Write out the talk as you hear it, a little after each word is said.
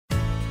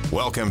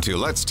Welcome to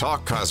Let's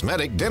Talk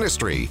Cosmetic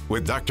Dentistry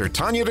with Dr.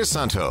 Tanya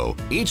DeSanto.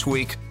 Each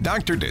week,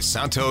 Dr.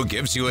 DeSanto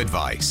gives you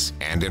advice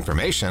and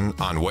information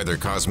on whether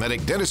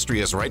cosmetic dentistry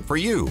is right for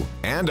you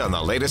and on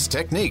the latest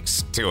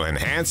techniques to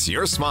enhance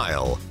your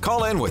smile.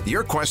 Call in with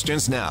your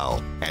questions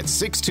now at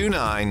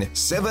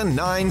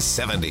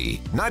 629-7970,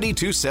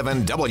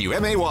 92.7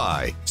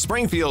 WMAY,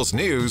 Springfield's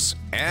News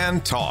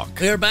and Talk.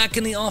 We are back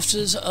in the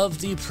offices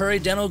of the Prairie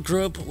Dental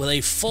Group with a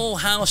full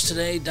house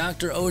today.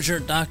 Dr. Ogier,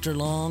 Dr.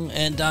 Long,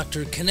 and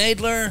Dr. Knadler.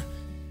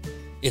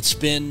 It's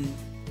been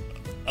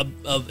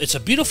it's a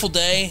beautiful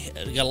day.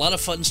 We got a lot of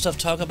fun stuff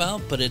to talk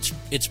about, but it's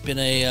been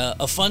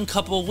a fun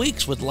couple of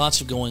weeks with lots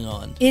of going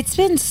on. It's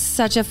been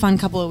such a fun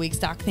couple of weeks,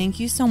 Doc. Thank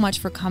you so much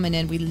for coming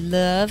in. We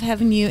love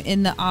having you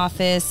in the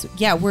office.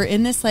 Yeah, we're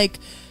in this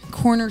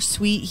corner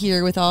suite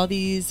here with all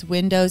these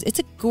windows. It's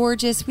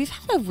we've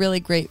had a really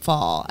great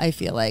fall, I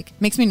feel like.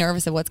 Makes me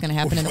nervous of what's going to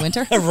happen in the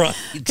winter. Right.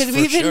 Because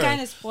we've been kind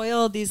of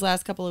spoiled these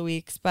last couple of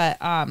weeks, but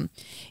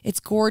it's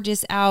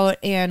gorgeous out,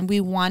 and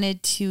we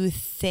wanted to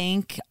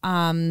thank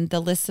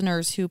the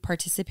listeners who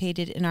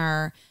participated in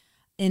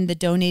the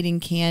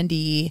donating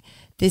candy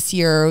this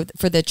year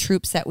for the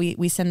troops that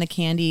we send the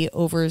candy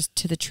over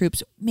to the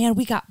troops. Man,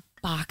 we got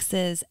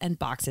boxes and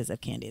boxes of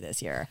candy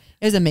this year.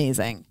 It was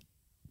amazing.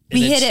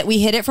 We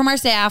hid it from our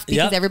staff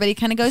because everybody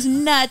kind of goes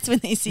nuts when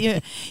they see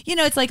it.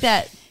 It's like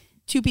that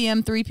 2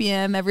 p.m., 3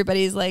 p.m.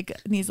 Everybody's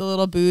needs a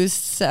little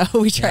boost. So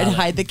we try to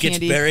hide the candy.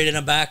 Gets buried in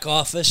a back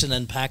office and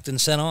then packed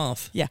and sent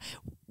off. Yeah.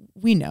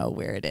 We know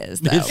where it is,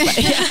 though.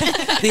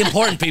 The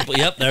important people.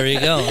 Yep, there you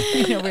go.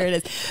 We know where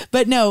it is.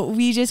 But no,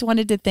 we just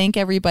wanted to thank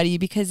everybody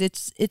because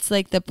it's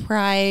like the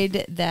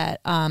pride that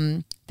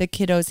the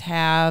kiddos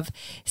have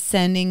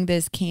sending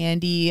this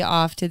candy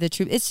off to the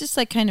troop. It's just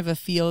kind of a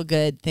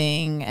feel-good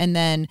thing. And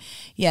then,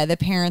 the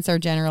parents are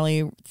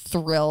generally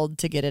thrilled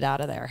to get it out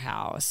of their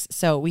house.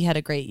 So we had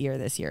a great year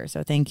this year.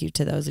 So thank you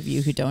to those of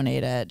you who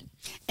donated.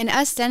 And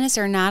us dentists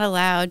are not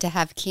allowed to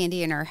have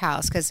candy in our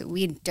house because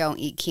we don't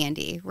eat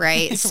candy,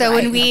 right? So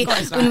when we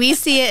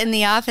see it in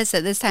the office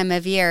at this time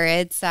of year,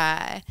 it's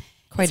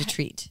quite a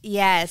treat.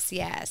 Yes.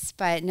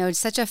 But no, it's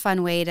such a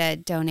fun way to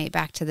donate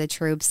back to the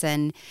troops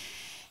and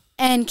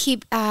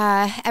keep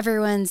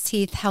everyone's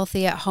teeth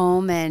healthy at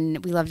home,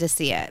 and we love to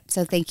see it.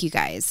 So thank you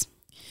guys.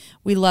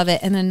 We love it.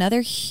 And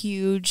another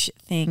huge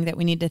thing that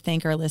we need to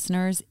thank our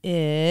listeners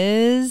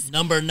is...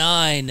 Number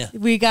 9.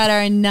 We got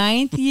our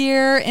 9th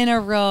year in a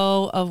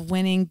row of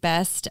winning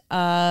Best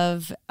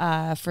of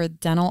for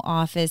Dental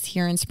Office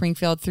here in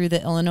Springfield through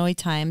the Illinois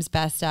Times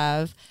Best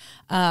of.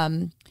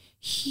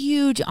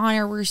 Huge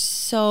honor. We're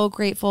so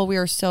grateful. We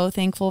are so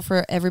thankful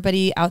for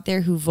everybody out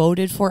there who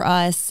voted for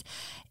us.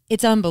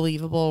 It's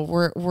unbelievable.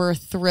 We're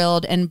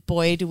thrilled, and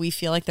boy, do we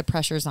feel like the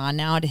pressure's on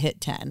now to hit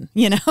 10.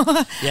 Yeah,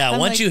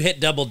 once you hit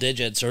double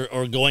digits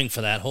or going for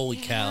that, holy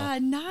cow!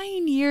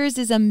 9 years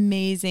is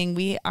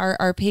amazing.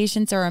 Our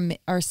patients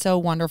are so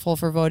wonderful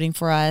for voting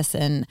for us,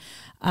 and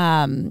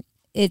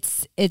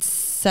it's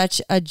such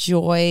a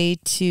joy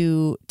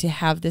to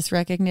have this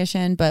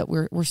recognition. But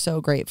we're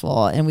so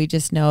grateful, and we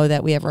just know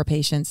that we have our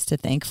patients to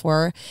thank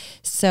for.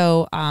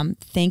 So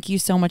thank you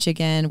so much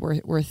again.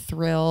 We're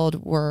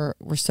thrilled. We're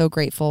so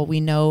grateful.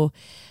 We know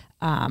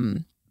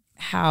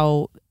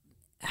how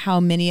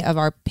many of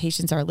our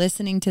patients are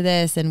listening to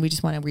this, and we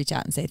just want to reach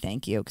out and say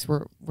thank you because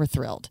we're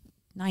thrilled.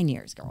 9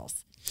 years,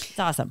 girls. It's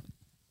awesome.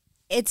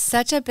 It's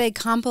such a big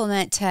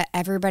compliment to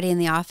everybody in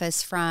the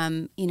office,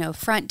 from,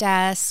 front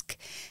desk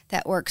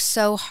that works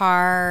so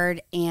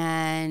hard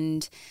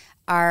and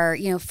are,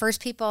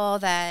 first people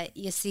that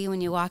you see when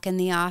you walk in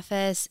the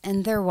office,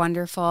 and they're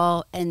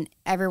wonderful. And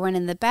everyone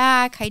in the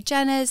back,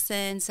 hygienists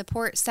and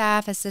support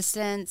staff,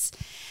 assistants,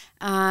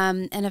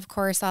 and of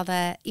course all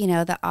the,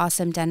 the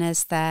awesome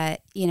dentists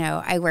that,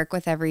 I work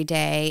with every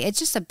day. It's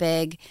just a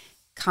big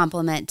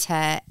compliment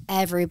to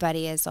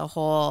everybody as a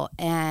whole.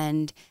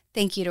 And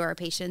thank you to our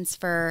patients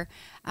for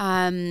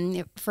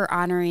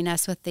honoring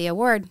us with the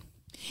award.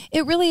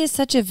 It really is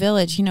such a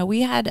village.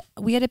 We had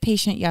a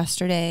patient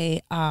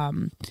yesterday.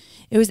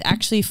 It was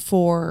actually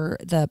for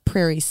the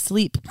Prairie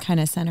Sleep kind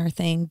of center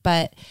thing,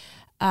 but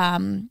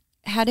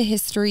had a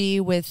history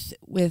with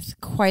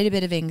quite a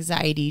bit of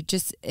anxiety,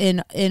 just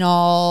in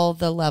all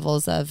the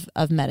levels of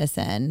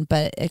medicine,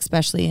 but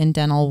especially in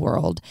dental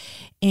world.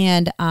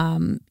 And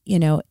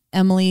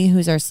Emily,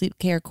 who's our sleep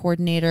care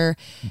coordinator,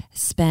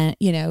 spent,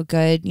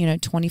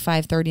 good,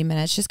 25, 30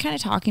 minutes just kind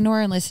of talking to her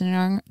and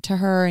listening to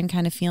her and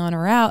kind of feeling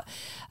her out.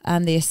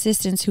 The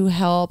assistants who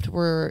helped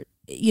were,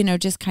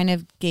 just kind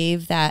of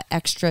gave that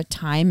extra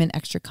time and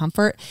extra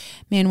comfort.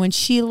 Man, when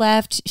she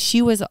left,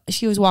 she was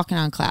walking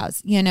on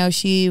clouds.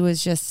 She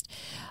was just,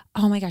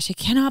 oh my gosh, I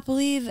cannot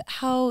believe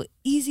how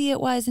easy it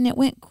was. And it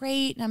went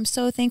great. And I'm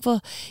so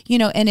thankful,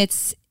 and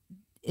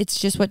it's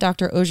just what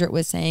Dr. Ogier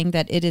was saying,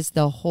 that it is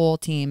the whole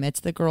team. It's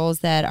the girls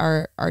that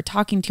are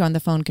talking to you on the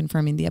phone,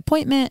 confirming the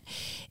appointment.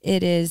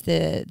 It is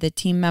the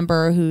team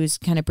member who's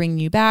kind of bringing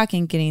you back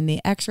and getting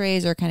the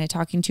x-rays or kind of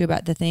talking to you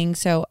about the thing.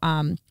 So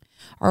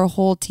our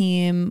whole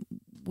team,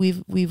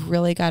 we've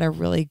really got a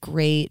really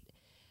great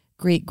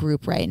great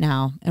group right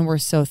now, and we're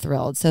so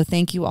thrilled. So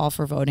thank you all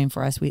for voting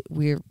for us.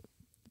 We're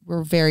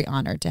very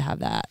honored to have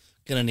that.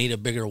 Gonna need a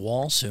bigger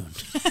wall soon.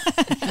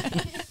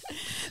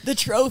 The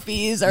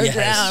trophies are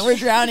drowned. We're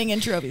drowning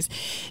in trophies.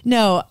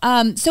 No.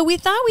 So we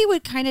thought we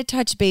would kind of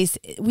touch base.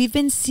 We've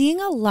been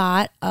seeing a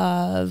lot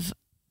of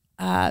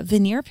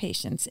veneer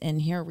patients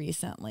in here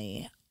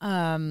recently.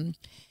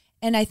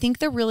 And I think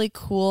the really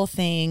cool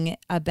thing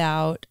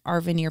about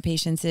our veneer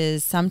patients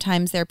is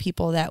sometimes they're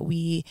people that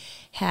we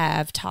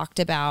have talked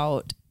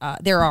about.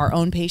 They're our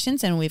own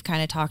patients, and we've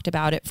kind of talked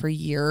about it for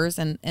years,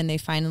 and they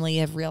finally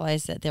have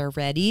realized that they're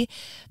ready.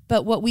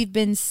 But what we've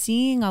been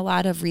seeing a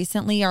lot of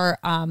recently are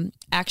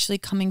actually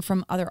coming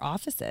from other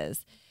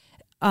offices,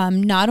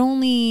 not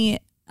only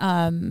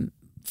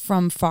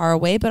from far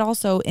away, but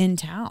also in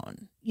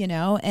town.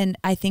 And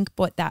I think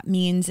what that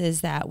means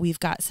is that we've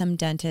got some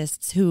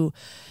dentists who,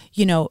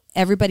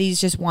 everybody's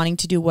just wanting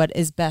to do what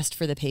is best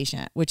for the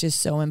patient, which is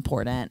so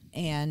important.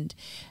 And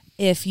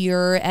if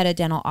you're at a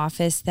dental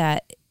office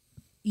that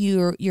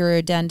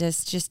your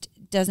dentist just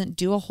doesn't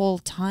do a whole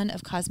ton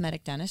of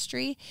cosmetic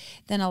dentistry,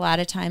 then a lot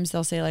of times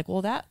they'll say like,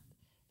 well, that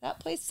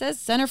place says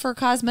Center for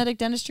Cosmetic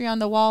Dentistry on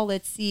the wall.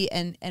 Let's see.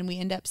 And we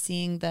end up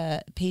seeing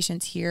the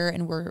patients here,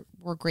 and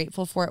we're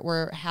grateful for it.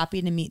 We're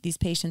happy to meet these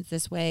patients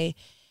this way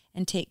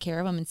and take care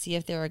of them and see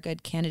if they're a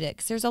good candidate.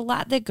 'Cause there's a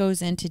lot that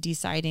goes into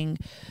deciding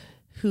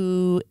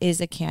who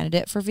is a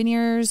candidate for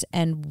veneers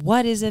and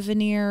what is a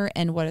veneer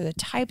and what are the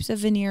types of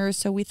veneers.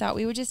 So we thought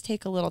we would just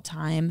take a little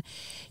time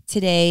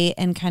today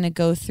and kind of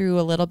go through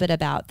a little bit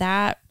about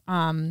that,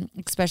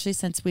 especially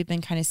since we've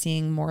been kind of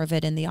seeing more of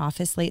it in the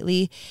office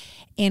lately.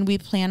 And we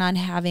plan on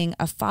having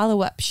a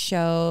follow-up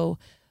show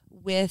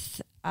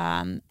with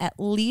at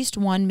least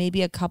one,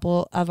 maybe a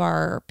couple of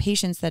our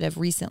patients that have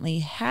recently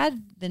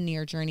had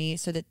veneer journey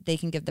so that they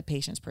can give the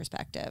patient's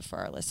perspective for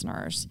our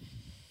listeners.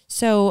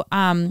 So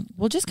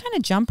we'll just kind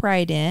of jump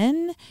right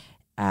in.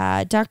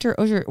 Dr.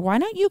 Auger, why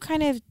don't you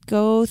kind of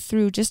go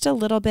through just a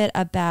little bit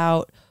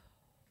about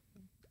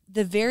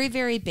the very,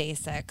 very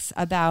basics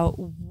about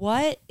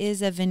what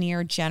is a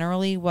veneer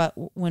generally,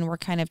 when we're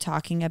kind of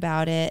talking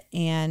about it,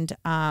 and,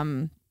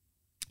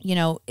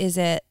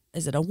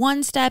 is it a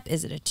one-step?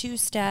 Is it a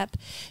two-step?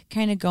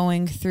 Kind of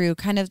going through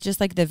kind of just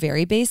like the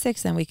very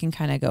basics, and we can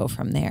kind of go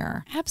from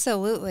there.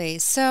 Absolutely.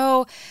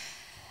 So,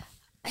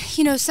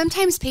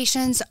 sometimes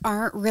patients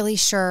aren't really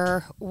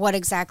sure what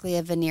exactly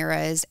a veneer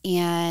is.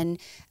 And,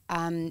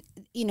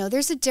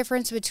 there's a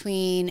difference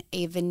between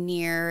a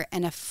veneer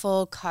and a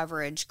full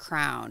coverage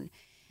crown.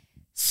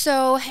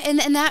 So,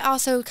 and that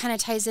also kind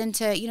of ties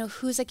into,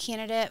 who's a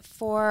candidate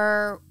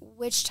for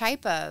which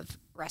type of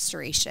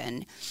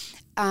restoration.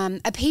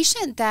 A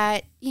patient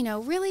that,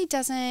 really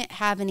doesn't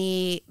have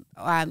any,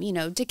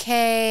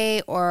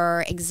 decay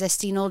or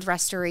existing old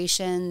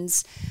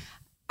restorations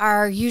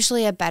are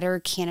usually a better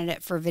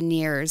candidate for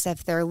veneers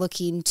if they're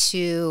looking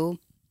to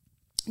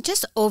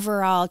just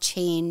overall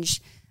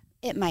change.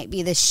 It might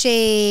be the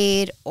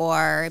shade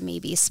or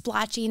maybe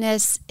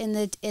splotchiness in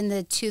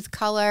the tooth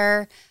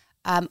color.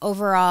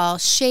 Overall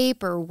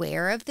shape or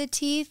wear of the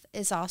teeth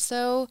is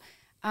also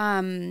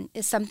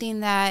is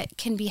something that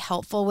can be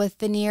helpful with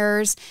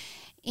veneers.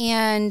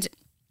 And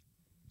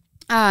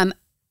a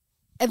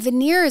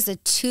veneer is a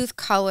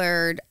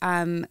tooth-colored,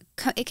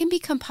 it can be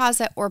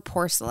composite or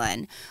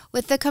porcelain.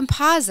 With the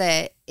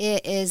composite,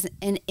 it is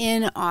an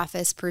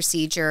in-office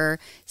procedure,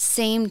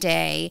 same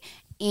day,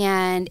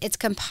 and it's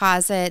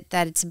composite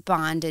that it's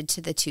bonded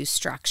to the tooth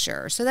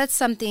structure. So that's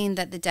something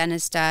that the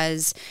dentist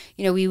does.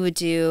 We would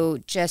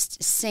do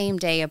just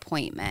same-day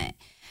appointment.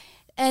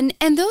 And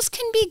those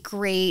can be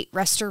great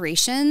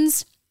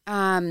restorations.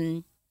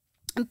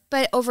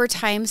 But over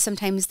time,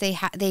 sometimes they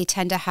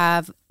tend to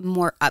have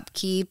more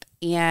upkeep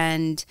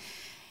and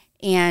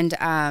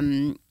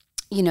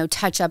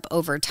touch up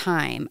over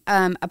time.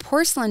 A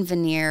porcelain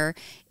veneer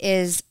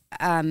is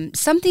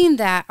something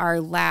that our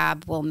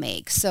lab will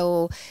make.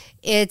 So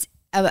it's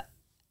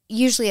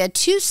usually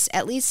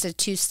at least a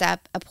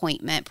two-step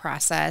appointment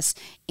process,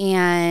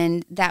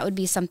 and that would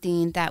be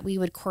something that we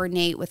would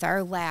coordinate with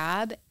our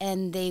lab,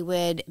 and they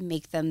would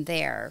make them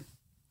there.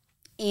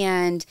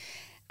 And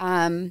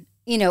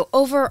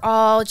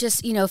overall,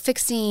 just,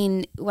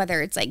 fixing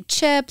whether it's like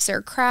chips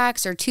or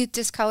cracks or tooth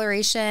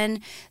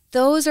discoloration,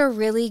 those are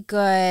really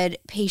good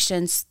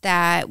patients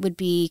that would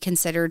be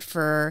considered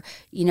for,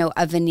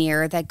 a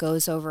veneer that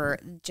goes over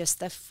just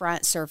the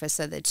front surface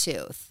of the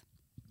tooth.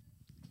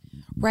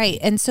 Right.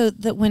 And so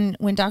when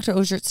Dr.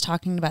 Augert's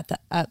talking about the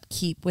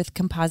upkeep with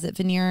composite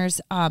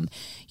veneers,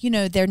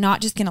 they're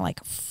not just going to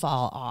like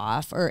fall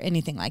off or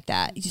anything like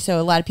that. So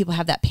a lot of people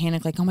have that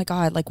panic, like, oh my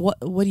God, like what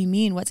do you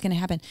mean? What's going to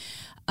happen?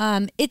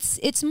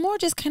 It's more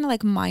just kind of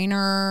like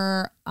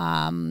minor,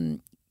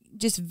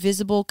 just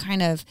visible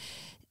kind of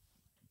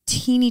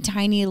teeny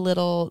tiny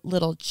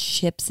little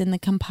chips in the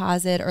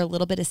composite, or a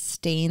little bit of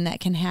stain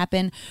that can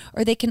happen,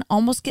 or they can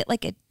almost get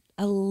like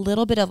a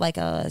little bit of like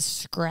a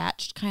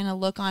scratched kind of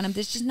look on them.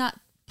 It's just not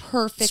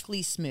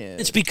perfectly smooth.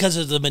 It's because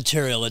of the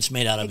material it's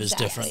made out of is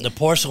different. The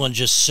porcelain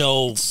just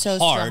so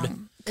hard.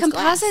 Strong.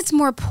 Composite's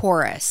more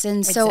porous,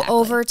 and so Exactly.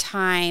 over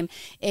time,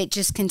 it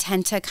just can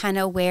tend to kind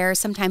of wear.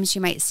 Sometimes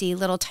you might see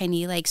little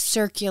tiny like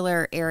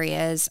circular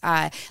areas,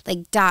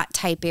 like dot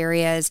type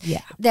areas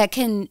that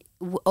can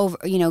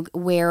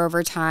wear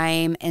over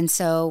time, and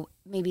so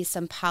maybe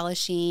some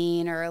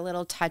polishing or a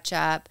little touch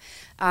up.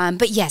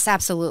 But yes,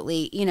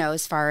 absolutely.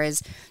 As far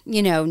as,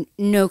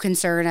 no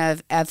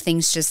concern of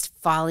things just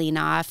falling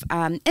off.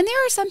 And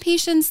there are some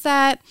patients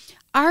that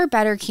are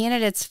better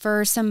candidates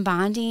for some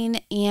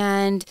bonding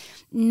and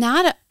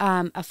not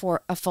a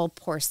full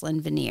porcelain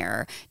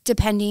veneer,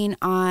 depending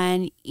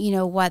on,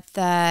 what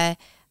the,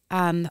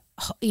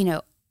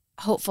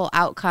 hopeful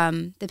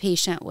outcome the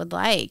patient would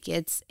like.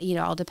 It's,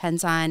 all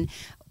depends on,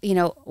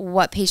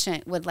 what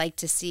patient would like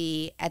to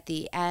see at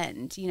the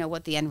end,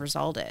 what the end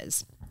result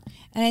is.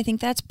 And I think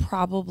that's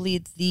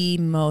probably the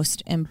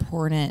most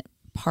important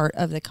part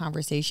of the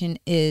conversation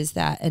is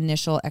that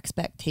initial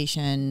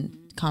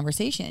expectation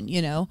conversation,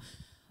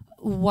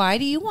 why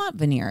do you want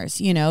veneers?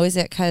 Is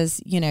it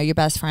because, your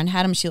best friend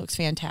had them, she looks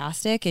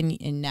fantastic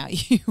and now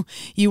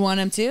you want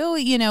them too?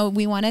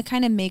 We want to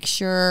kind of make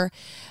sure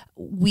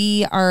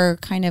we are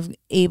kind of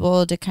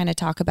able to kind of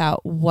talk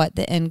about what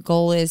the end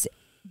goal is.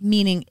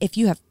 Meaning if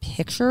you have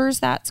pictures,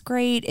 that's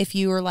great. If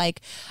you were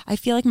like, I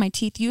feel like my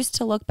teeth used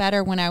to look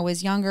better when I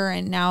was younger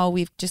and now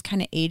we've just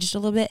kind of aged a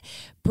little bit,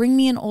 bring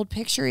me an old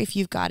picture if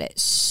you've got it.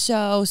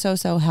 So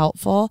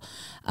helpful.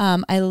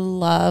 I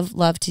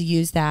love to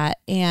use that.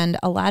 And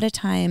a lot of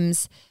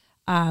times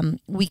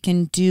we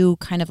can do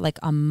kind of like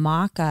a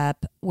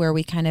mock-up where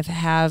we kind of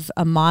have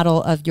a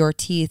model of your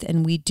teeth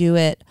and we do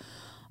it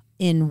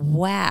in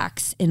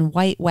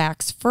white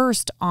wax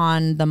first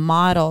on the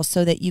model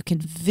so that you can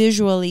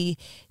visually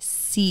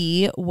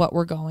see what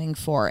we're going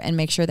for and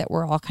make sure that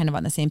we're all kind of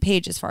on the same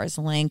page as far as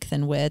length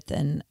and width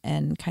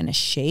and kind of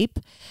shape.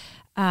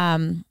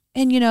 And,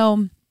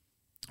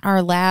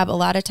 our lab, a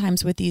lot of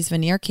times with these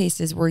veneer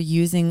cases, we're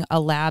using a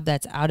lab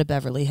that's out of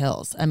Beverly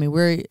Hills. I mean,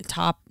 we're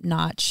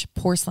top-notch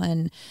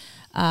porcelain,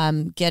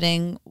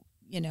 getting,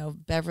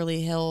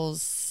 Beverly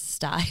Hills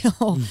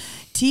style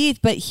teeth,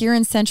 but here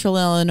in Central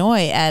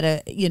Illinois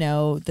at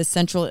the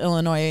Central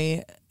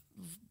Illinois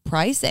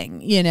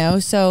pricing,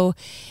 so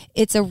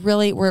it's a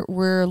really,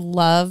 we're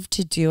love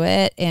to do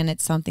it and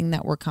it's something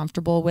that we're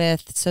comfortable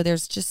with. So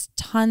there's just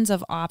tons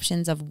of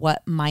options of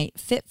what might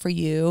fit for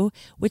you,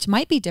 which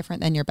might be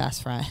different than your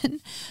best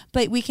friend,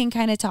 but we can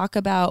kind of talk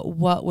about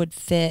what would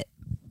fit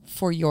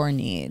for your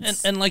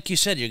needs. And like you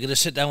said, you're going to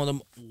sit down with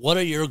them. What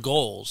are your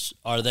goals?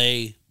 Are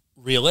they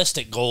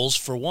realistic goals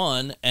for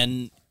one?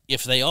 And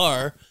if they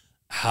are,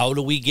 how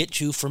do we get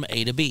you from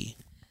A to B?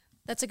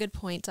 That's a good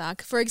point,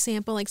 Doc. For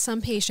example, like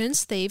some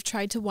patients, they've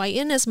tried to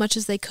whiten as much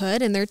as they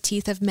could and their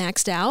teeth have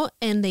maxed out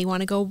and they want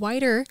to go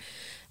whiter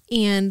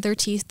and their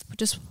teeth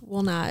just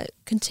will not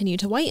continue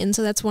to whiten.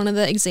 So that's one of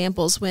the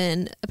examples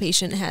when a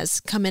patient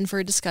has come in for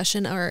a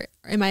discussion or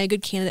am I a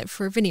good candidate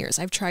for veneers?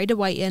 I've tried to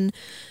whiten.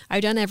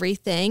 I've done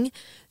everything.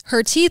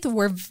 Her teeth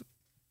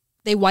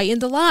they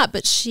whitened a lot,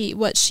 but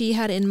what she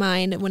had in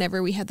mind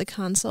whenever we had the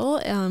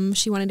consult,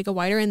 she wanted to go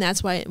whiter, and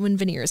that's why when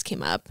veneers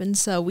came up. And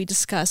so we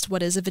discussed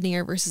what is a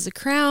veneer versus a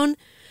crown,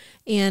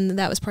 and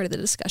that was part of the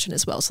discussion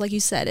as well. So like you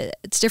said,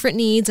 it's different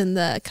needs, and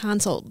the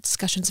consult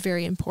discussion is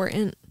very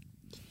important.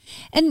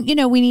 And,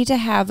 we need to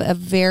have a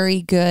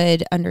very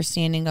good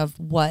understanding of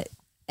what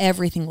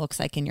everything looks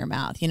like in your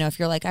mouth. If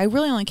you're like, I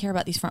really only care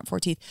about these front 4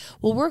 teeth.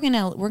 Well, we're going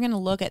to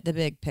look at the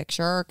big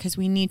picture because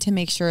we need to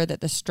make sure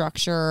that the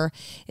structure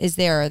is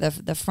there.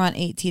 The front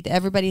 8 teeth,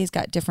 everybody has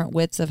got different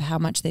widths of how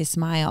much they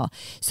smile.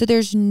 So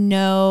there's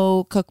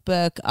no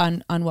cookbook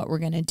on what we're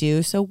going to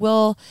do. So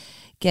we'll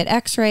get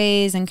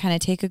x-rays and kind of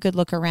take a good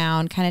look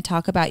around, kind of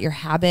talk about your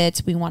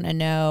habits. We want to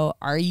know,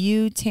 are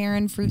you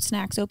tearing fruit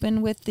snacks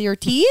open with your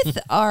teeth?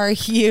 Are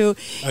you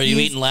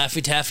eating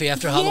Laffy Taffy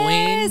after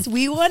Halloween? Yes,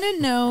 we want to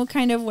know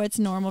kind of what's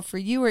normal for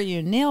you. Are you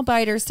a nail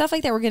biter? Stuff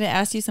like that. We're going to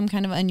ask you some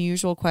kind of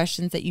unusual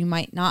questions that you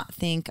might not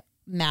think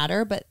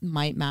matter, but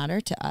might matter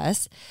to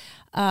us.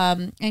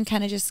 And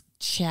kind of just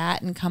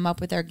chat and come up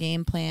with our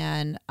game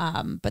plan.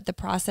 But the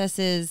process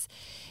is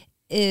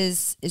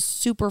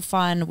super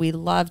fun. We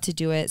love to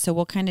do it. So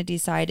we'll kind of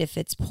decide if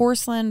it's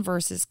porcelain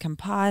versus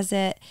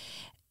composite.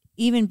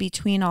 Even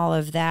between all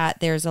of that,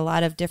 there's a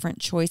lot of different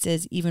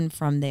choices even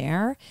from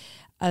there.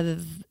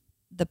 Of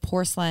the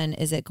porcelain,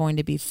 is it going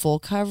to be full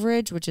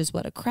coverage, which is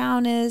what a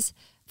crown is,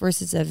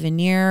 versus a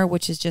veneer,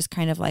 which is just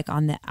kind of like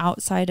on the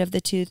outside of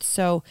the tooth.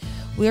 So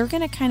we're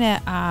going to kind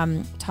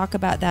of talk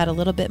about that a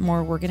little bit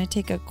more. We're going to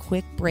take a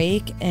quick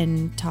break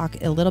and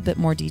talk a little bit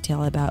more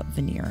detail about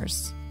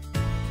veneers.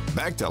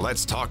 Back to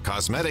Let's Talk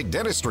Cosmetic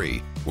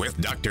Dentistry with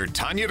Dr.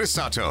 Tanya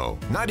DeSanto,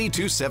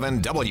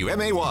 92.7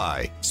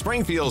 WMAY,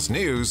 Springfield's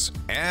News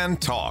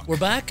and Talk. We're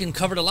back and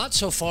covered a lot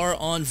so far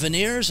on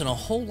veneers and a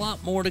whole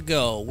lot more to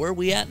go. Where are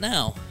we at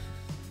now?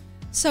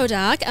 So,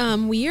 Doc,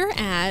 we are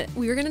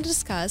going to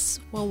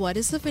discuss, what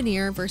is a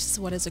veneer versus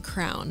what is a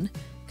crown?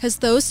 Because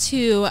those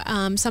two,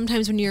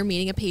 sometimes when you're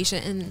meeting a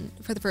patient and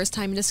for the first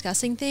time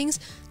discussing things,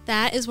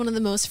 that is one of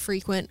the most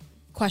frequent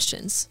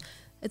questions.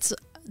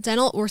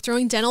 we're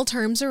throwing dental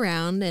terms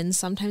around, and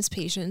sometimes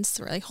patients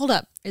are like, hold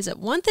up, is it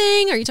one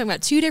thing? Are you talking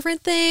about two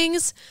different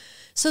things?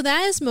 So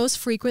that is most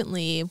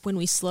frequently when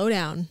we slow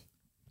down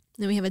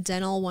and we have a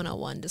dental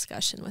 101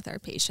 discussion with our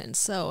patients.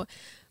 So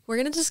we're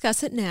going to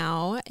discuss it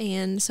now.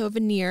 And so a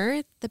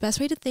veneer, the best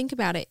way to think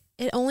about it,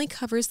 it only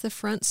covers the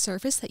front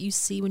surface that you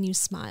see when you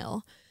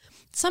smile.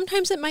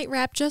 Sometimes it might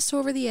wrap just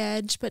over the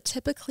edge, but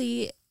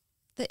typically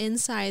the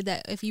inside,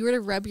 that if you were to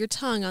rub your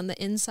tongue on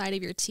the inside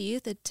of your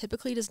teeth, it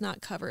typically does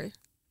not cover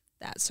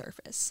that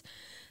surface.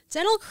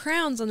 Dental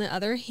crowns, on the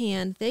other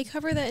hand, they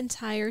cover the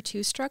entire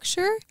tooth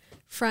structure,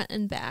 front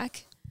and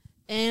back,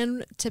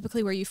 and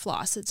typically where you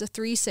floss. It's a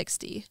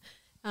 360.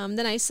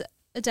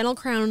 A dental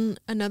crown,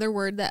 another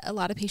word that a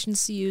lot of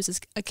patients use is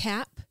a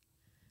cap,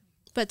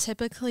 but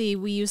typically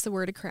we use the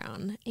word a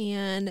crown.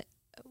 And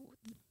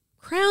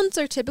crowns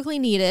are typically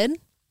needed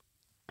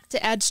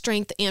to add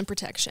strength and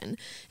protection.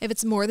 If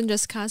it's more than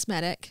just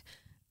cosmetic,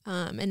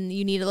 and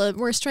you need a little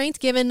more strength,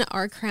 given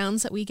our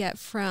crowns that we get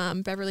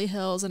from Beverly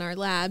Hills and our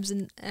labs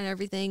and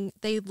everything,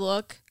 they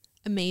look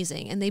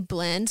amazing and they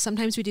blend.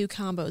 Sometimes we do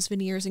combos,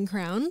 veneers and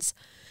crowns,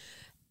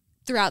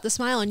 throughout the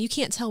smile, and you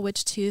can't tell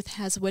which tooth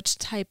has which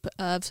type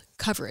of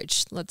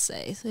coverage, let's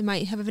say. They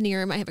might have a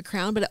veneer, it might have a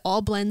crown, but it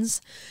all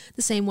blends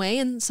the same way.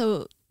 And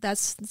so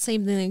that's the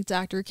same thing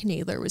Dr.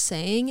 Knadler was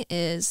saying,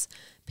 is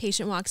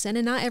patient walks in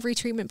and not every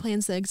treatment plan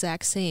is the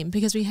exact same,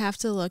 because we have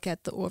to look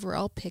at the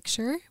overall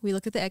picture. We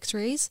look at the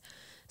x-rays.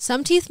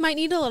 Some teeth might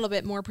need a little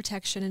bit more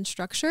protection and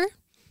structure,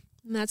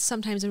 and that's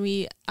sometimes when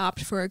we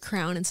opt for a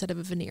crown instead of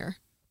a veneer.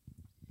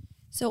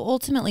 So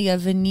ultimately a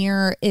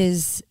veneer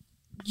is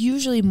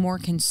usually more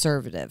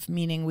conservative,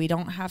 meaning we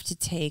don't have to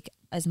take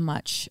as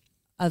much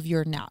of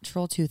your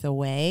natural tooth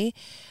away.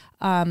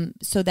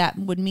 So that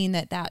would mean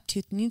that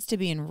tooth needs to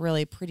be in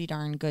really pretty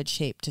darn good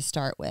shape to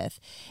start with.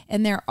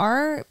 And there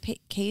are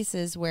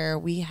cases where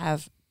we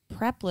have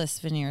prepless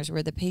veneers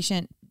where the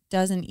patient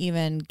doesn't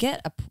even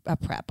get a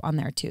prep on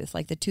their tooth.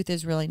 Like the tooth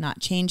is really not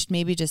changed,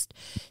 maybe just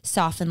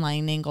softened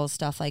line angles,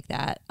 stuff like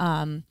that.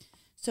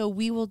 So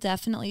we will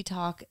definitely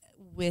talk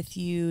with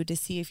you to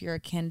see if you're a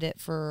candidate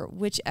for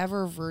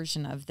whichever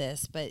version of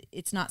this, but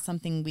it's not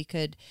something we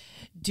could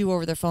do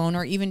over the phone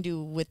or even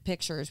do with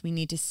pictures. We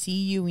need to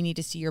see you. We need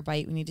to see your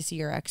bite. We need to see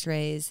your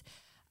x-rays.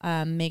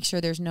 Make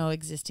sure there's no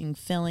existing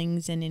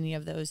fillings in any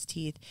of those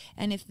teeth.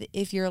 And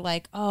if you're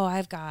like, oh,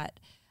 I've got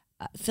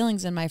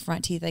fillings in my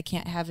front teeth, I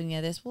can't have any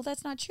of this. Well,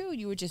 that's not true.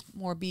 You would just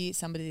more be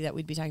somebody that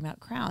we'd be talking about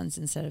crowns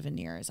instead of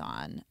veneers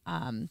on.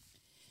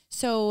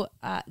 So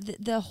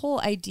the whole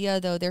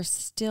idea, though, there's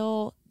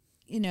still,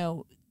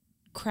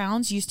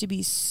 crowns used to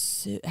be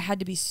had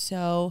to be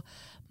so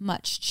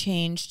much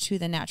changed to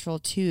the natural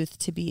tooth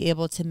to be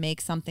able to make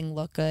something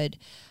look good.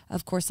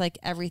 Of course, like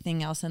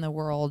everything else in the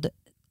world,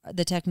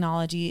 the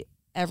technology,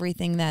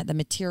 everything, that the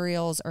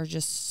materials are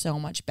just so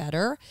much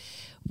better.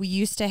 We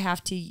used to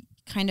have to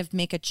kind of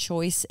make a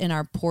choice in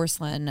our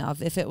porcelain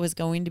of if it was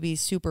going to be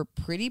super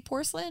pretty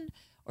porcelain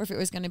or if it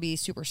was going to be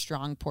super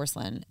strong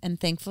porcelain. And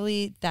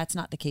thankfully, that's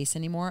not the case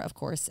anymore. Of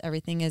course,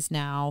 everything is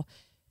now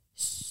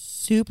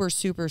super,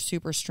 super,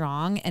 super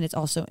strong, and it's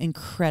also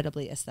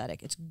incredibly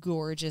aesthetic. It's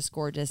gorgeous,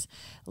 gorgeous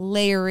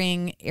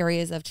layering,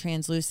 areas of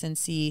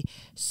translucency,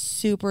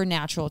 super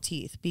natural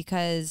teeth,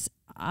 because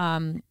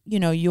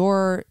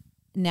your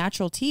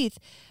natural teeth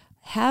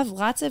have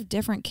lots of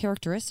different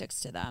characteristics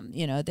to them.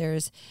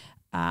 There's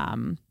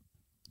kind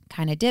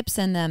of dips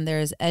in them.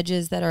 There's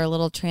edges that are a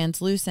little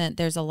translucent.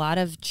 There's a lot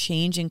of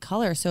change in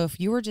color. So if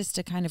you were just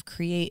to kind of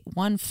create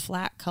one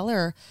flat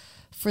color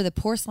for the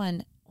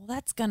porcelain, well,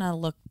 that's going to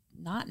look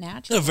not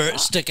natural. It'll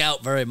stick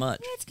out very much.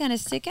 It's going to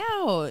stick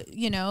out,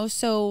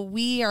 So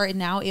we are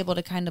now able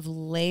to kind of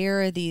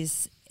layer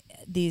these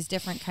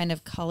different kind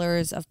of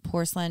colors of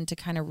porcelain to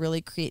kind of really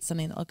create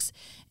something that looks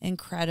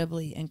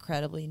incredibly,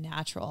 incredibly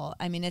natural.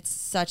 I mean, it's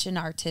such an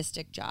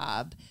artistic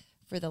job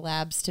for the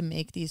labs to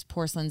make these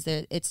porcelains.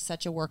 It's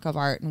such a work of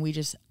art, and we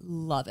just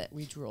love it.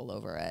 We drool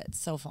over it. It's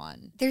so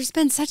fun. There's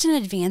been such an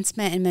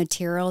advancement in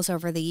materials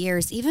over the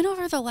years, even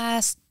over the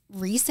last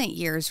recent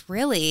years,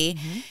 really.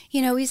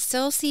 Mm-hmm. We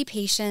still see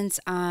patients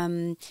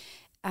when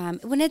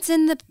it's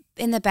in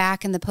the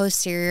back and the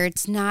posterior,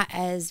 it's not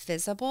as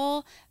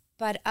visible,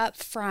 but up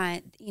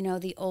front,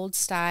 the old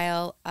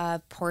style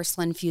of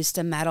porcelain fused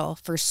to metal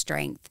for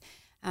strength.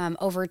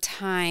 Over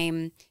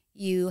time,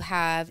 you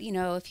have,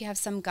 if you have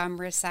some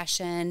gum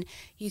recession,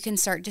 you can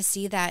start to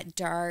see that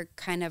dark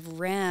kind of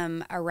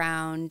rim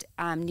around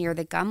near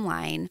the gum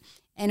line.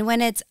 And when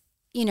it's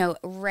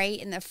right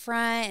in the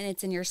front and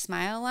it's in your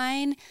smile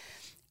line.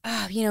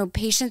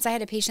 Patients, I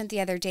had a patient the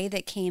other day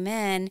that came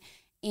in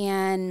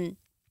and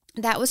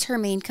that was her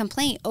main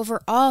complaint.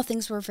 Overall,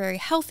 things were very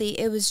healthy.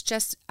 It was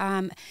just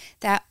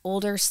that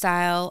older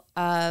style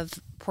of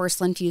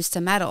porcelain fused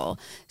to metal.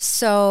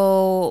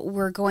 So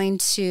we're going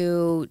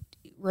to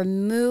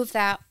remove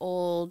that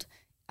old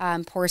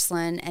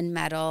porcelain and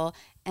metal.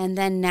 And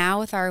then now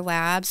with our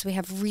labs, we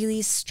have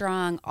really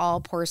strong all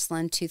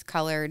porcelain tooth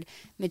colored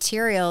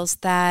materials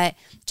that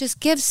just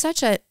give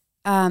such a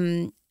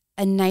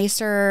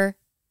nicer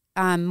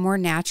more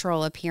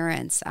natural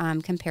appearance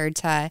compared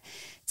to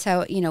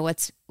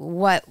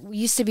what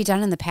used to be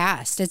done in the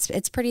past.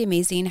 It's pretty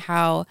amazing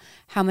how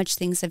much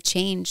things have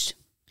changed.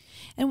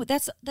 And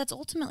that's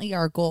ultimately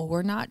our goal.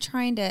 We're not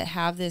trying to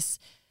have this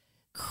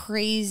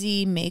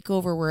crazy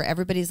makeover where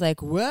everybody's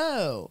like,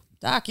 "Whoa,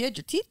 Doc, you had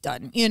your teeth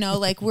done." You know,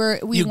 like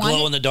we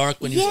glow in the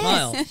dark when you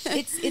smile.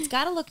 It's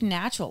got to look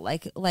natural,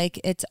 like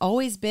it's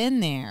always been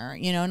there.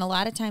 You know, and a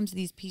lot of times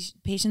these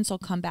patients will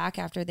come back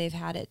after they've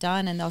had it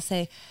done, and they'll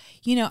say,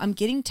 "You know, I'm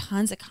getting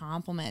tons of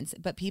compliments,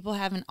 but people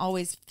haven't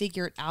always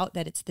figured out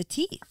that it's the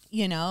teeth."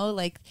 You know,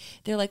 like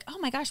they're like, "Oh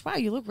my gosh, wow,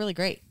 you look really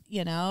great."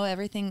 You know,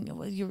 everything,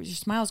 your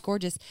smile's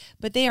gorgeous,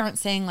 but they aren't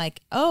saying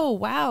like, "Oh,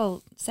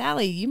 wow,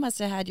 Sally, you must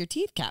have had your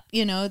teeth capped."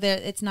 You know,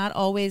 it's not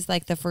always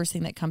like the first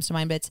thing that comes to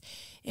mind, but it's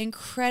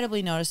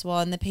incredibly noticeable.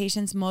 And the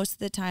patients, most of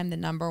the time, the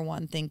number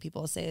one thing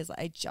people say is,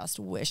 "I just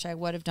wish I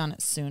would have done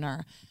it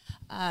sooner."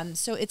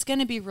 So it's going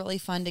to be really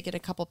fun to get a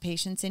couple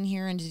patients in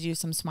here and to do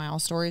some smile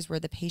stories where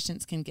the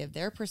patients can give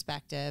their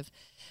perspective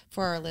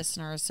for our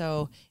listeners.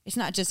 So it's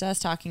not just us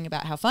talking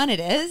about how fun it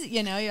is.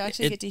 You know, you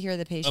actually get to hear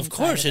the patients. Of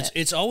course, side of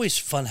it's always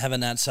fun having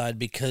that side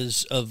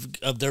because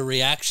of their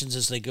reactions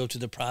as they go through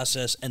the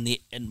process and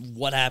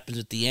what happens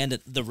at the end,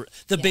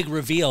 the big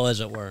reveal, as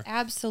it were.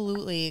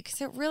 Absolutely,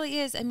 because it really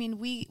is. I mean,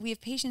 we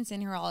have patients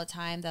in here all the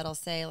time that'll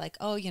say like,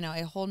 "Oh, you know,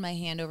 I hold my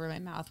hand over my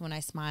mouth when I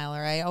smile,"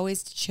 or "I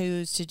always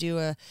choose to do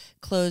a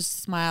closed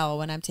smile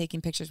when I'm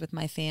taking pictures with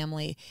my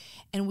family,"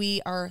 and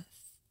we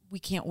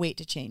can't wait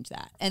to change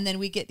that. And then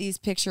we get these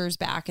pictures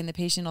back and the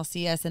patient will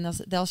see us and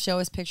they'll show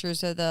us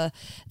pictures of the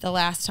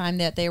last time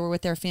that they were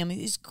with their family,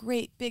 these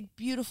great, big,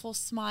 beautiful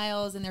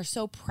smiles. And they're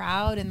so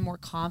proud and more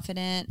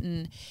confident,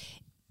 and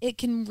it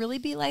can really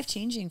be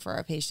life-changing for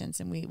our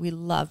patients. And we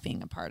love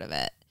being a part of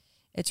it.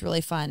 It's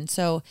really fun.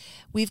 So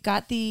we've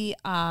got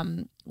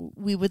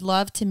we would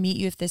love to meet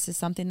you if this is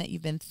something that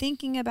you've been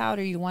thinking about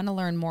or you want to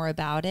learn more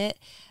about it,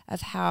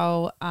 of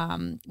how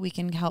we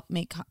can help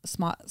make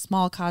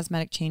small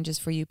cosmetic changes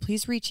for you.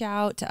 Please reach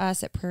out to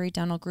us at Prairie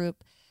Dental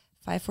Group,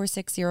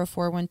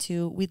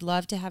 546-0412. We'd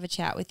love to have a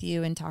chat with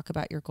you and talk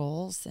about your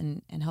goals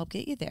and help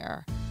get you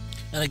there.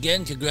 And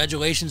again,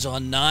 congratulations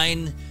on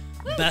 9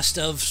 Best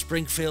of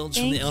Springfields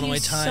from the Illinois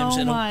Times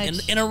so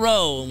in a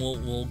row. And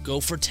we'll go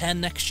for 10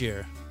 next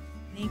year.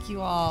 Thank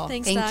you all.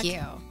 Thanks, Thank Doc.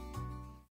 you.